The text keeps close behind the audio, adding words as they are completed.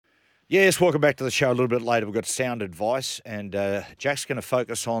Yes, welcome back to the show. A little bit later, we've got sound advice, and Jack's going to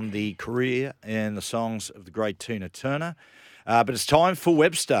focus on the career and the songs of the great Tina Turner. But it's time for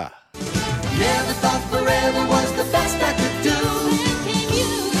Webster. Never thought forever was the best I could do. It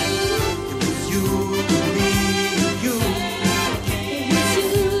was you, me, you.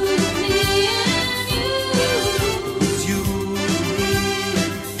 It was you,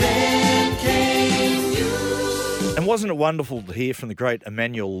 me, then came you. And wasn't it wonderful to hear from the great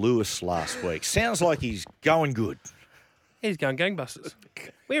Emmanuel Lewis last week? Sounds like he's going good. He's going gangbusters.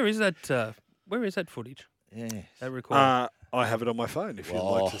 Where is that footage? Yeah. That recording? I have it on my phone if you'd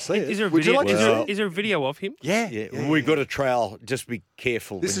like to see it. Is there a Would you video? like to see it? Is there a video of him? Yeah. We've got a trail. Just be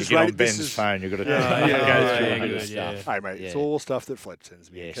careful This when you is get on right- this Ben's is- phone. You've got to Yeah, go yeah, through yeah, a bit of good, stuff. Hey, mate, it's Yeah. all stuff that Fletch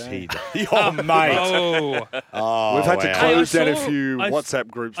sends me. Yes, okay? he does. Oh, mate. Oh, Oh, We've had to wow. close Hey, I down a saw- few I s- WhatsApp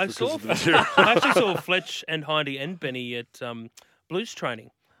groups I because saw. of the material. I actually saw Fletch and Heidi and Benny at Blues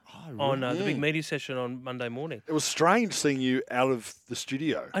training on the big media session on Monday morning. It was strange seeing you out of the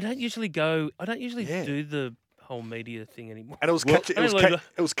studio. I don't usually Yeah. do the whole media thing ananymore. And it was, Well, catch, it, I was don't ca- know.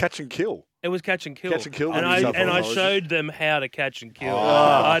 it was catch and kill. It was catch and kill. Catch and kill And on New South I Wales. showed them how to catch and kill.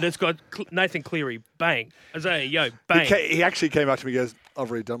 Oh. I just got Nathan Cleary, bang. I say, yo, bang. He actually came up to me and goes, I've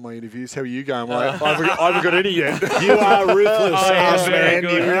already done my interviews. How are you going? I'm like, I haven't got any yet. You are ruthless, ass very man.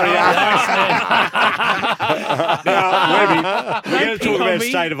 good. You really are. Now, Webby, we're going to pick talk on about me.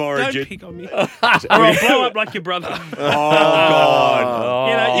 state of origin. Don't pick on me. Or I'll blow up like your brother. Oh, God.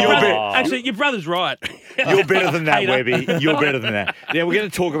 You know, your You're brother, actually, your brother's right. You're better than that, Hater. Webby. You're better than that. Now, we're going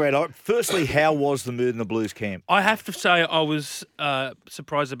to talk about, firstly, how was the mood in the Blues camp? I have to say I was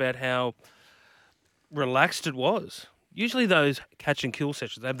surprised about how relaxed it was. Usually those catch and kill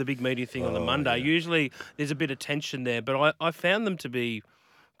sessions, they have the big media thing on the Monday. yeah. Usually there's a bit of tension there, but I found them to be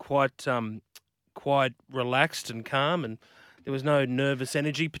quite relaxed and calm, and there was no nervous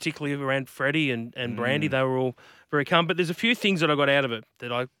energy, particularly around Freddie and Brandy. They were all very calm. But there's a few things that I got out of it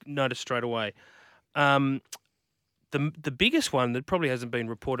that I noticed straight away. The biggest one that probably hasn't been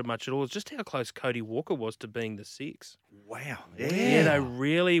reported much at all is just how close Cody Walker was to being the six. Wow. Yeah, they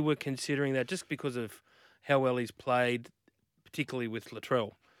really were considering that just because of how well he's played, particularly with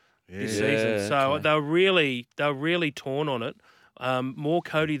Latrell this season. So okay. they were really torn on it. More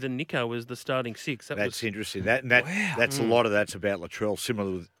Cody than Nico was the starting six. That's interesting. That's a lot of that's about Latrell,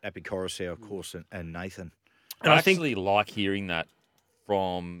 similar with Appy Coruscant, of course, and Nathan. And I I think actually like hearing that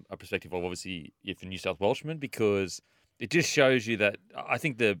from a perspective of obviously if a New South Welshman, because it just shows you that I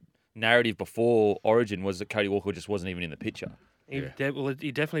think the narrative before Origin was that Cody Walker just wasn't even in the picture. he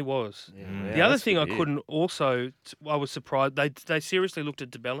definitely was. Yeah, The other that's thing good I to hear. couldn't also, I was surprised. They seriously looked at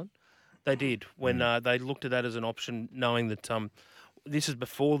DeBellin. They did when they looked at that as an option, knowing that this is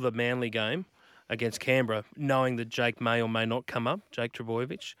before the Manly game against Canberra, knowing that Jake may or may not come up, Jake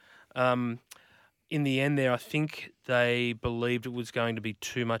Trbojevic. In the end there, I think they believed it was going to be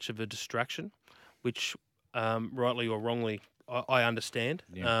too much of a distraction, which rightly or wrongly, I understand.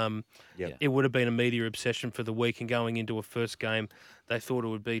 Yeah. It would have been a media obsession for the week, and going into a first game, they thought it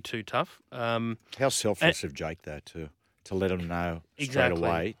would be too tough. How selfless of Jake, though, to let him know Exactly.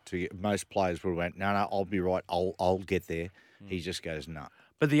 straight away. Most players would have went, no, I'll be right. I'll get there. He just goes, no.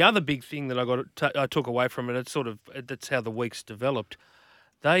 But the other big thing that I took away from it, that's how the week's developed.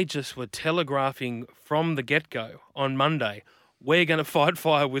 They just were telegraphing from the get-go on Monday, we're going to fight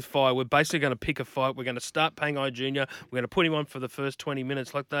fire with fire. We're basically going to pick a fight. We're going to start Pangai Jr. We're going to put him on for the first 20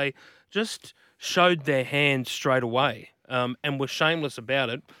 minutes. Like, they just showed their hand straight away and were shameless about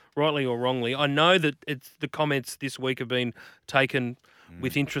it, rightly or wrongly. I know that the comments this week have been taken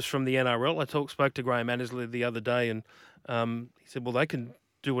with interest from the NRL. I spoke to Graham Annesley the other day, and he said, well, they can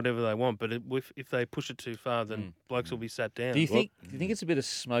do whatever they want, but if they push it too far, then blokes will be sat down. Do you think it's a bit of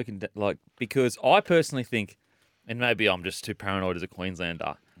smoke and because I personally think, and maybe I'm just too paranoid as a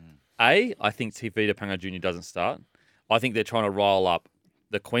Queenslander. I think Tevita Pangai Jr. doesn't start. I think they're trying to rile up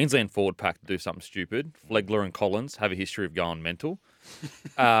the Queensland forward pack to do something stupid. Flegler and Collins have a history of going mental.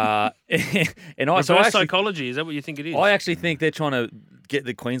 And Reverse psychology, is that what you think it is? I actually think they're trying to get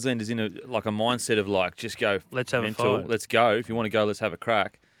the Queenslanders in a mindset of just go. Let's have mental. a fight. Let's go. If you want to go, let's have a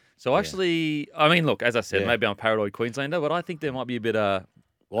crack. So actually, I mean, look, as I said, maybe I'm a paranoid Queenslander, but I think there might be a bit of.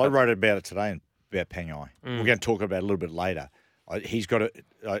 Well, I wrote about it today about Pangai. We're going to talk about it a little bit later. He's got to.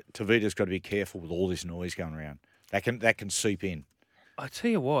 Tavita's got to be careful with all this noise going around. That can seep in. I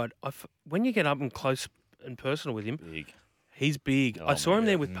tell you what, when you get up and close and personal with him, Big. he's big. I saw him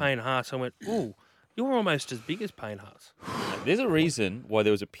there with Payne Haas. I went, ooh, you're almost as big as Payne Haas. There's a reason why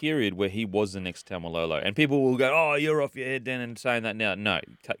there was a period where he was the next Taumalolo. And people will go, oh, you're off your head, Dan, and saying that now. No.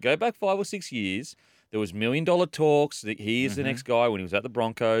 Go back 5 or 6 years. There was $1 million talks. That he is the next guy when he was at the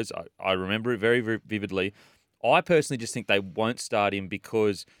Broncos. I remember it very, very vividly. I personally just think they won't start him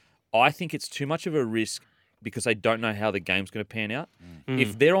because I think it's too much of a risk because they don't know how the game's going to pan out.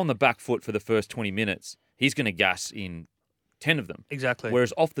 If they're on the back foot for the first 20 minutes, he's going to gas in 10 of them. Exactly.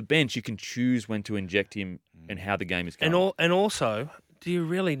 Whereas off the bench, you can choose when to inject him and how the game is going. And also, do you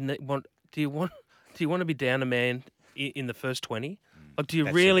really want to be down a man in the first 20? Like, do you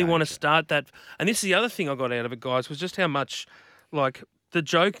That's really the want to danger. start that? And this is the other thing I got out of it, guys, was just how much, like, the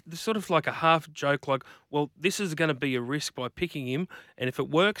joke, sort of like a half joke, like, well, this is going to be a risk by picking him, and if it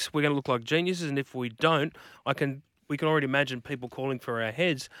works, we're going to look like geniuses, and if we don't, we can already imagine people calling for our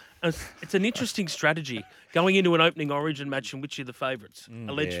heads. And it's an interesting strategy going into an opening Origin match in which you're the favourites,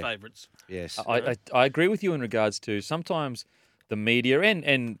 alleged yeah. favourites. Yes. I agree with you in regards to sometimes the media,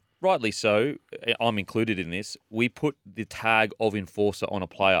 and rightly so, I'm included in this, we put the tag of enforcer on a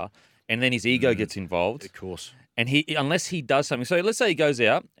player, and then his ego gets involved. Of course. And unless he does something, so let's say he goes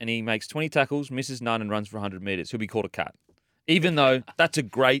out and he makes 20 tackles, misses none, and runs for 100 metres, he'll be called a cat, even though that's a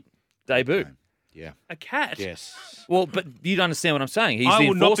great debut. Yeah. A cat? Yes. Well, but you'd understand what I'm saying. He's I the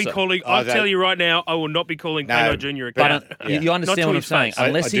will not be enforcer. calling. I'll tell you right now, I will not be calling No, Pango Jr. a But cat. you Not understand to what I'm his saying. face.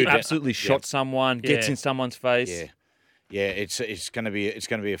 Unless I he do absolutely shot someone, gets Yeah. in someone's face. Yeah. Yeah. It's going to be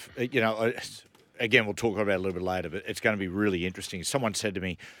again, we'll talk about it a little bit later, but it's going to be really interesting. Someone said to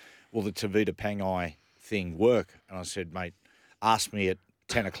me, "Will the Tavita Pangai thing work?" And I said, "Mate, ask me at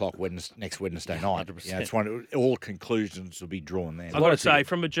 10 o'clock next Wednesday night. 100%. You know, it's all conclusions will be drawn there." I've got to say,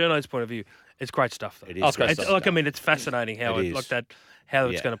 from a journo's point of view, it's great stuff. Though. It is it's great great stuff. stuff. It's fascinating how It it, is. like that, how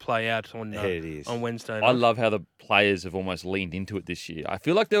it's Yeah. going to play out on It is. on Wednesday night. I love how the players have almost leaned into it this year. I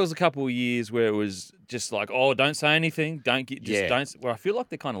feel like there was a couple of years where it was just like, oh, don't say anything, don't. Where I feel like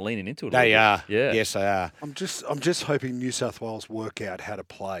they're kind of leaning into it. They a are. little bit. Yeah. Yes, they are. I'm just hoping New South Wales work out how to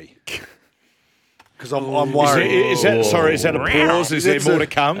play. Because I'm worried. Is that a pause? Is there It's more a- to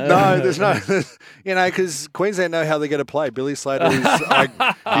come? No, there's no. Because Queensland know how they're going to play. Billy Slater is he's an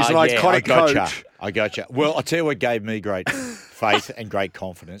iconic coach. I gotcha. Well, I'll tell you what gave me great faith and great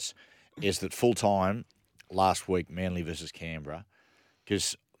confidence is that full time last week, Manly versus Canberra,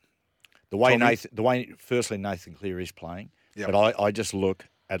 because the way firstly Nathan Clear is playing, Yep. but I just look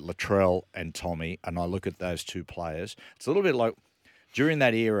at Latrell and Tommy, and I look at those two players. It's a little bit like during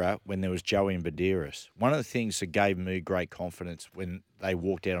that era when there was Joey and Badiris. One of the things that gave me great confidence when they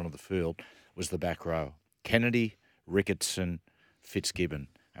walked out onto the field was the back row: Kennedy, Ricketson, Fitzgibbon.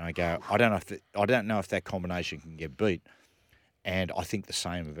 And I go, I don't know if that combination can get beat. And I think the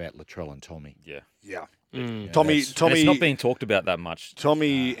same about Latrell and Tommy. Yeah. Yeah. Yeah, Tommy, that's- And it's not being talked about that much.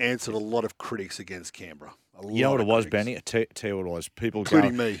 Tommy answered a lot of critics against Canberra. You know what it was, Benny? Benny? Tell you what it was. People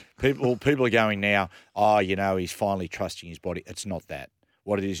Including going, me. People are going now, oh, he's finally trusting his body. It's not that.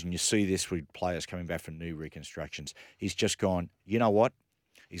 What it is, and you see this with players coming back from knee reconstructions, he's just gone, you know what?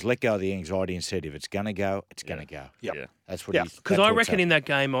 He's let go of the anxiety and said, if it's going to go, it's going to go. Yep. Yeah. That's what Yeah. he's... Because that's I what's reckon in happened.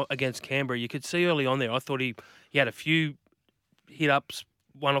 that game against Canberra, you could see early on there, I thought he had a few hit-ups,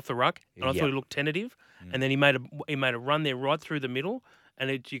 one off the ruck, and I Yeah. thought he looked tentative. And then he made a run there right through the middle, and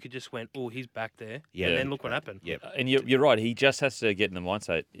you could just went, oh, he's back there. Yeah. And then look what happened. Yep. And you're right. He just has to get in the mind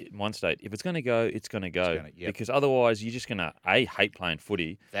state. If it's going to go, it's going to go. yep. Because otherwise, you're just going to hate playing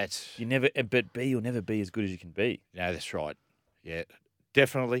footy. That's... But B, you'll never be as good as you can be. No, that's right. Yeah,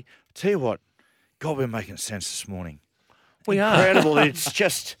 definitely. Tell you what, God, we're making sense this morning. We are. Incredible.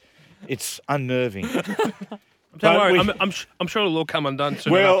 It's unnerving. Don't worry, we- I'm sure it'll all come undone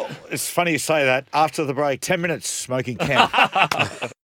soon Well, enough. it's funny you say that. After the break, 10 minutes, smoking camp.